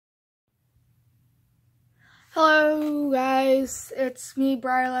Hello guys, it's me,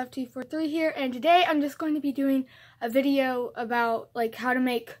 breyer243 here, and today I'm just going to be doing a video about like how to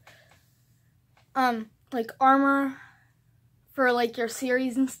make like armor for like your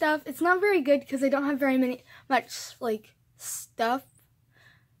series and stuff. It's not very good because I don't have much like stuff.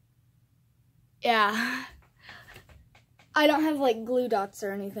 Yeah. I don't have like glue dots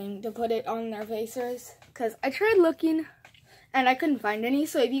or anything to put it on their faces because I tried looking and I couldn't find any.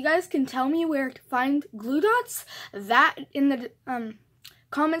 So if you guys can tell me where to find glue dots, that in the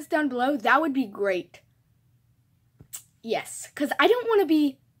comments down below, that would be great. Yes, because I don't want to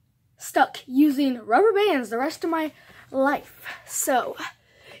be stuck using rubber bands the rest of my life. So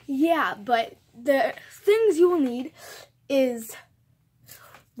yeah, but the things you will need is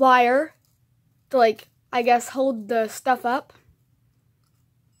wire to, like, I guess hold the stuff up,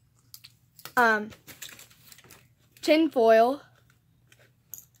 tin foil,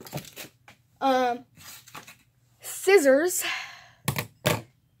 scissors,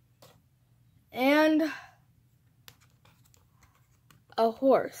 and a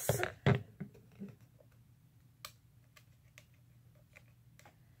horse.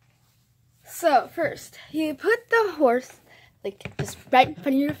 So first, you put the horse like just right in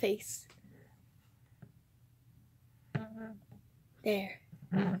front of your face. There.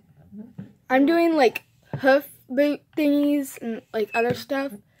 I'm doing like hoof boot thingies and like other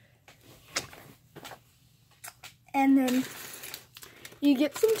stuff. And then you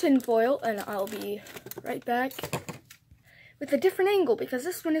get some tin foil, and I'll be right back with a different angle because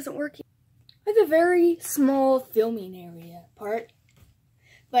this one isn't working. With a very small filming area part.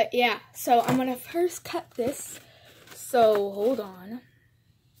 But yeah, so I'm gonna first cut this. So hold on.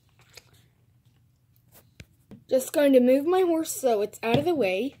 Just going to move my horse so it's out of the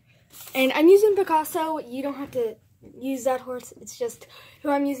way. And I'm using Picasso. You don't have to use that horse. It's just who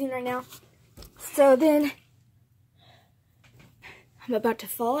I'm using right now. So then, I'm about to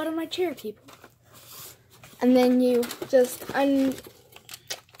fall out of my chair, people. And then you just unwrap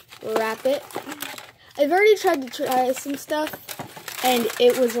it. I've already tried to try some stuff, and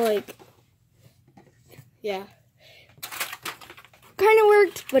it was like, yeah. Kind of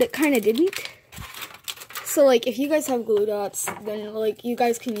worked, but it kind of didn't. So, like, if you guys have glue dots, then, like, you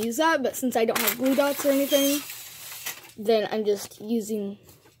guys can use that. But since I don't have glue dots or anything, then I'm just using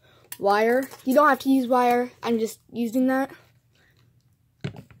wire. You don't have to use wire. I'm just using that.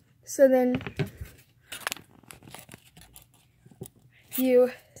 So then,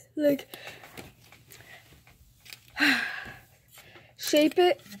 you, like, shape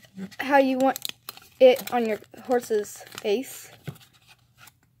it how you want it on your horse's face.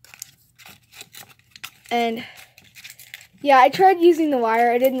 And yeah, I tried using the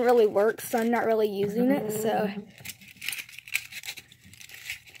wire. It didn't really work, so I'm not really using it. So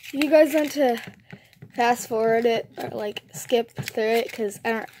if you guys want to fast forward it or like skip through it, because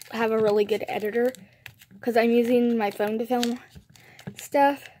I don't have a really good editor, because I'm using my phone to film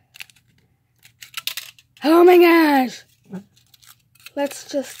stuff. Oh my gosh! Let's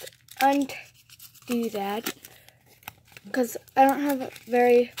just undo that, because I don't have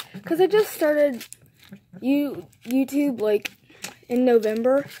because I just started YouTube like in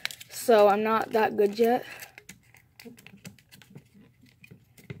November, so I'm not that good yet.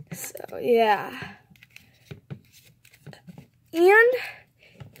 So yeah, and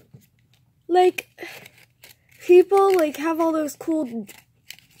like people like have all those cool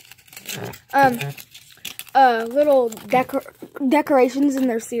little decorations in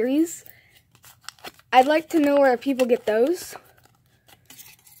their series. I'd like to know where people get those.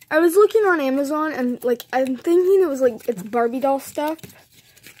 I was looking on Amazon, and like I'm thinking it was like it's Barbie doll stuff.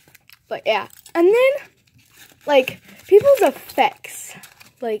 But yeah. And then like people's effects.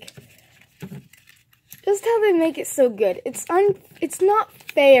 Like just how they make it so good. It's not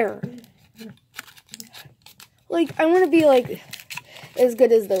fair. Like I want to be like as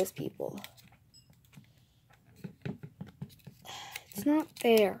good as those people. It's not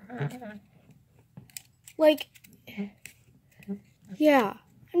fair. Like, yeah.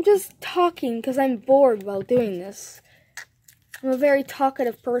 I'm just talking because I'm bored while doing this. I'm a very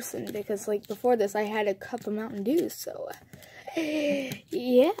talkative person because, like, before this I had a cup of Mountain Dew, so,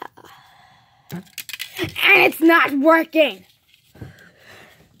 yeah. And it's not working!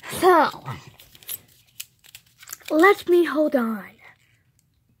 So, let me hold on.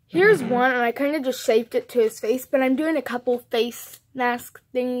 Here's one, and I kind of just shaped it to his face, but I'm doing a couple face mask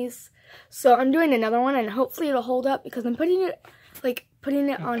thingies. So I'm doing another one, and hopefully it'll hold up because I'm putting it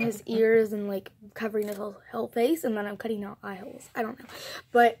on his ears and like covering his whole face, and then I'm cutting out eye holes. I don't know.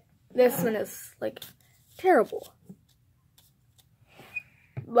 But this one is like terrible.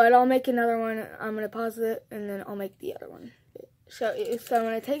 But I'll make another one. I'm going to pause it, and then I'll make the other one. So I'm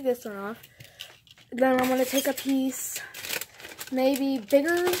going to take this one off. Then I'm going to take a piece, maybe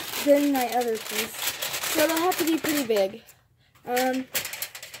bigger than my other piece. So it'll have to be pretty big. And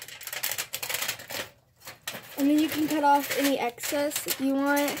then you can cut off any excess if you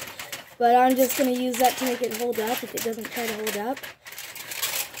want. But I'm just going to use that to make it hold up if it doesn't try to hold up.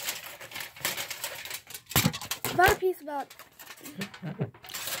 About a piece about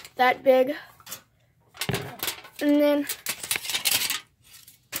that big. And then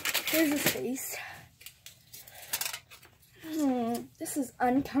here's his face. This is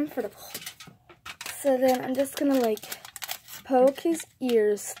uncomfortable. So then I'm just gonna like poke his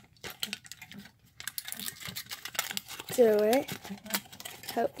ears to it.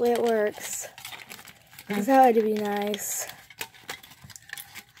 Hopefully it works. Because that would be nice.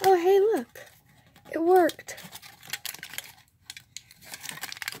 Oh, hey, look. It worked.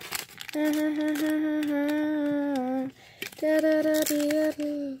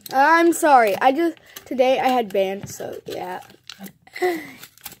 I'm sorry. Today I had band, so yeah.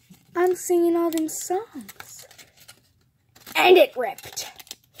 I'm singing all them songs. And it ripped.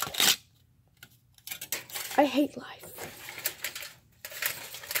 I hate life.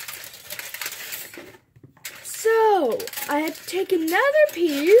 So, I had to take another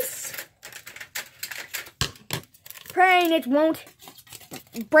piece, praying it won't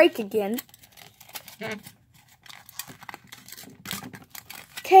break again.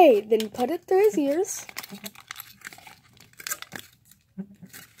 Okay, then put it through his ears.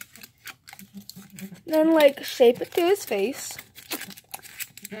 Then, like, shape it to his face.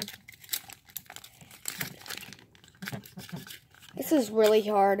 This is really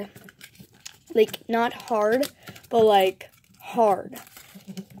hard. Like, not hard, but like, hard.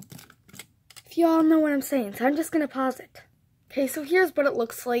 If you all know what I'm saying, so I'm just gonna pause it. Okay, so here's what it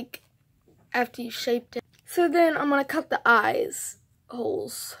looks like after you shaped it. So then I'm gonna cut the eyes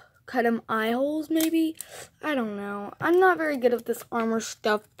holes. Cut them eye holes, maybe? I don't know. I'm not very good at this armor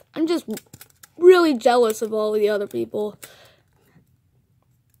stuff. I'm just really jealous of all the other people.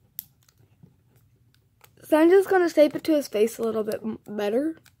 So I'm just gonna shape it to his face a little bit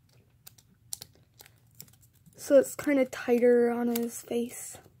better. So it's kind of tighter on his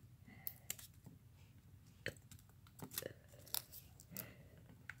face.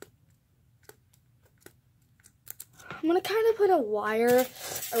 I'm going to kind of put a wire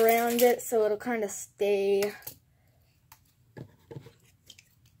around it so it'll kind of stay.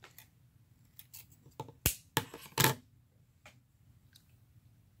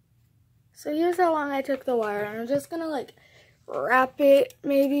 So here's how long I took the wire. I'm just going to like wrap it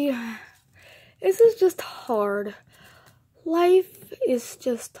maybe. This is just hard. Life is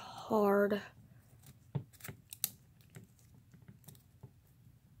just hard.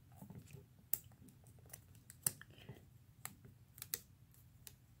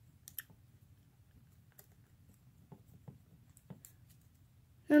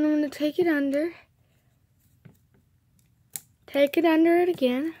 Then I'm going to take it under. Take it under it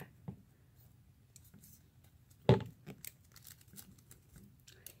again.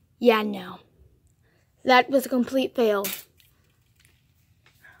 Yeah, no. That was a complete fail.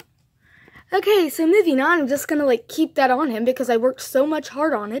 Okay, so moving on, I'm just gonna like keep that on him because I worked so much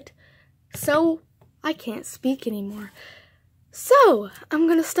hard on it. So, I can't speak anymore. So, I'm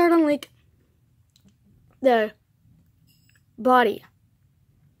gonna start on like the body.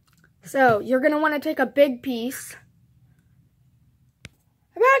 So, you're gonna wanna take a big piece.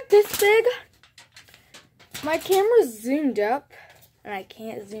 About this big. My camera's zoomed up and I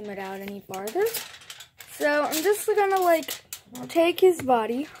can't zoom it out any farther. So I'm just gonna like take his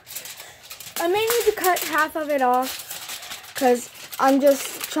body. I may need to cut half of it off because I'm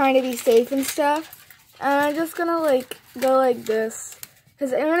just trying to be safe and stuff. And I'm just gonna like go like this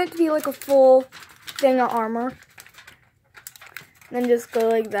because I want it to be like a full thing of armor. And then just go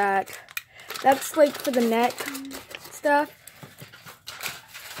like that. That's like for the neck stuff.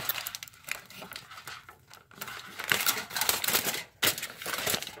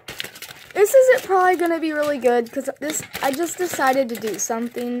 This isn't probably going to be really good because I just decided to do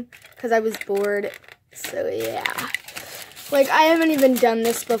something because I was bored. So yeah. Like I haven't even done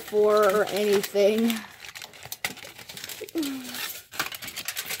this before or anything.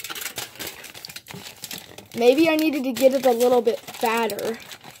 Maybe I needed to get it a little bit fatter.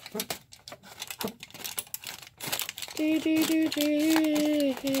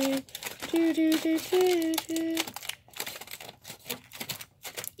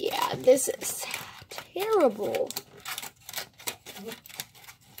 Yeah, this is terrible.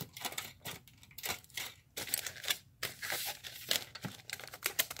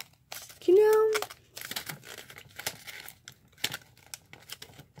 You know,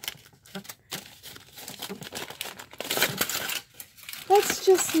 let's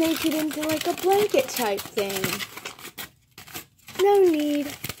just make it into like a blanket type thing. No need.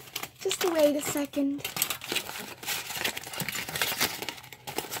 Just wait a second.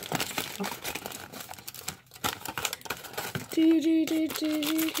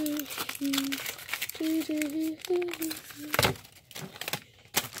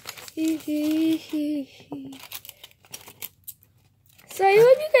 So I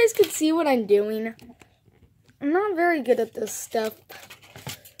hope you guys can see what I'm doing. I'm not very good at this stuff.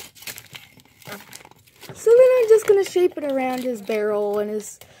 So then I'm just going to shape it around his barrel and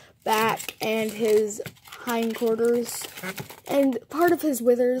his back and his hindquarters and part of his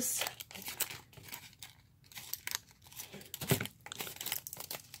withers.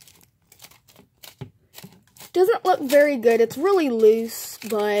 Doesn't look very good. It's really loose,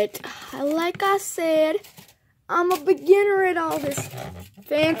 but like I said, I'm a beginner at all this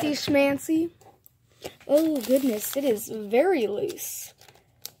fancy schmancy. Oh goodness, it is very loose.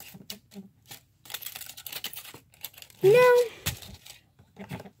 You know,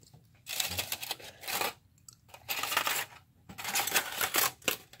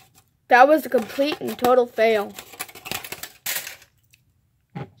 that was a complete and total fail.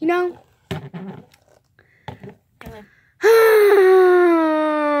 You know,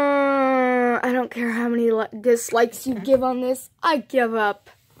 I don't care how many dislikes you give on this, I give up.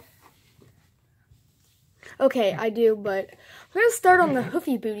 Okay, I do, but I'm gonna start on the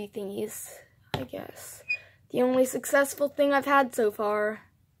hoofy booty thingies, I guess. The only successful thing I've had so far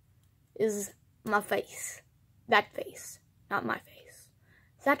is my face. That face, not my face.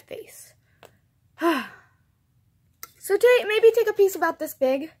 That face. So maybe take a piece about this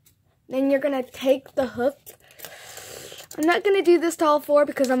big. Then you're gonna take the hoof. I'm not gonna do this to all four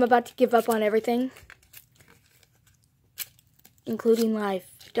because I'm about to give up on everything, including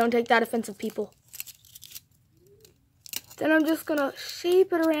life. Don't take that offensive, people. Then I'm just gonna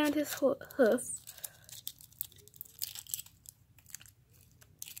shape it around his hoof.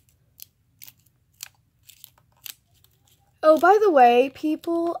 Oh, by the way,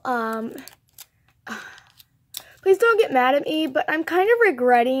 people, please don't get mad at me, but I'm kind of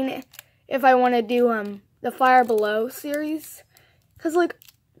regretting if I want to do, the Fire Below series. Because, like,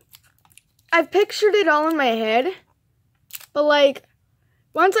 I've pictured it all in my head, but, like,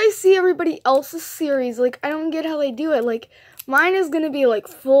 once I see everybody else's series, like, I don't get how they do it. Like, mine is going to be, like,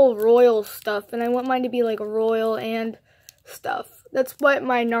 full royal stuff, and I want mine to be, like, royal and stuff. That's what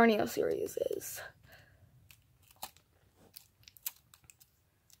my Narnia series is.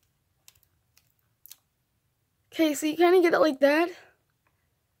 Okay, so you kind of get it like that.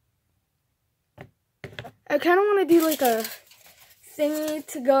 I kind of want to do, like, a thingy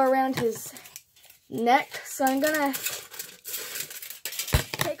to go around his neck, so I'm going to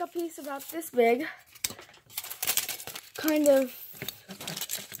take a piece about this big, kind of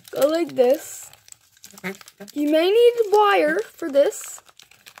go like this. You may need wire for this,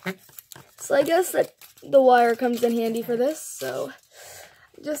 so I guess that the wire comes in handy for this. So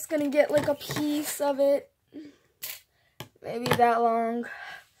I'm just gonna get like a piece of it, maybe that long.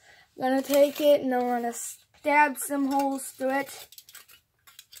 I'm gonna take it and I'm gonna stab some holes through it.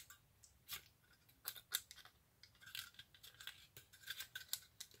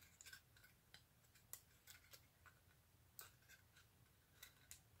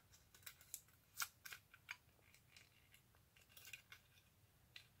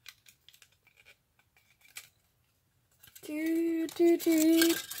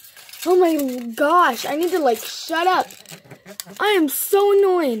 Oh my gosh, I need to like shut up. I am so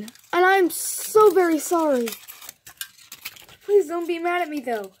annoying, and I'm so very sorry. Please don't be mad at me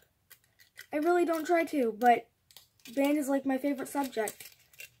though. I really don't try to, but band is like my favorite subject.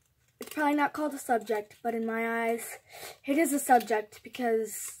 It's probably not called a subject, but in my eyes, it is a subject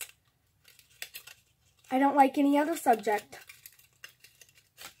because I don't like any other subject.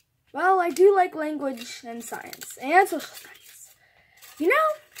 Well, I do like language and science and social studies. You know,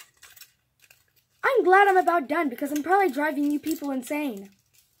 I'm glad I'm about done because I'm probably driving you people insane.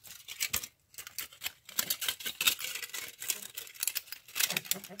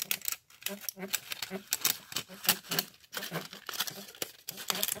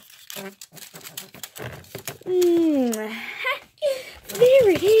 There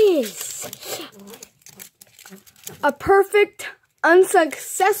it is. A perfect,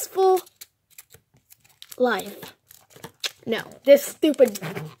 unsuccessful life. No, this stupid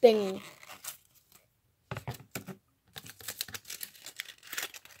thing.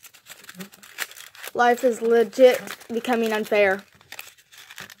 Life is legit becoming unfair.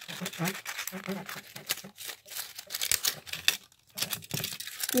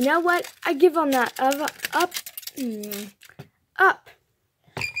 You know what? I give on that up.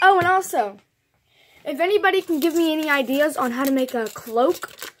 Oh, and also, if anybody can give me any ideas on how to make a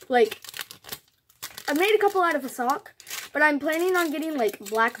cloak, like, I've made a couple out of a sock, but I'm planning on getting, like,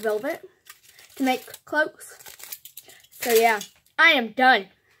 black velvet to make cloaks. So, yeah, I am done.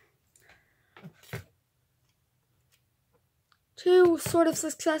 2 sort of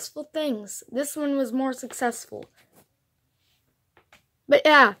successful things. This one was more successful. But,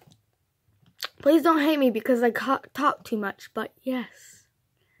 yeah, please don't hate me because I talk too much, but yes.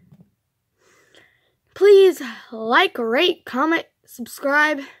 Please like, rate, comment,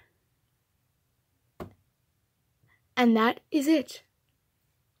 subscribe. And that is it.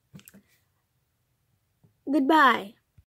 Goodbye.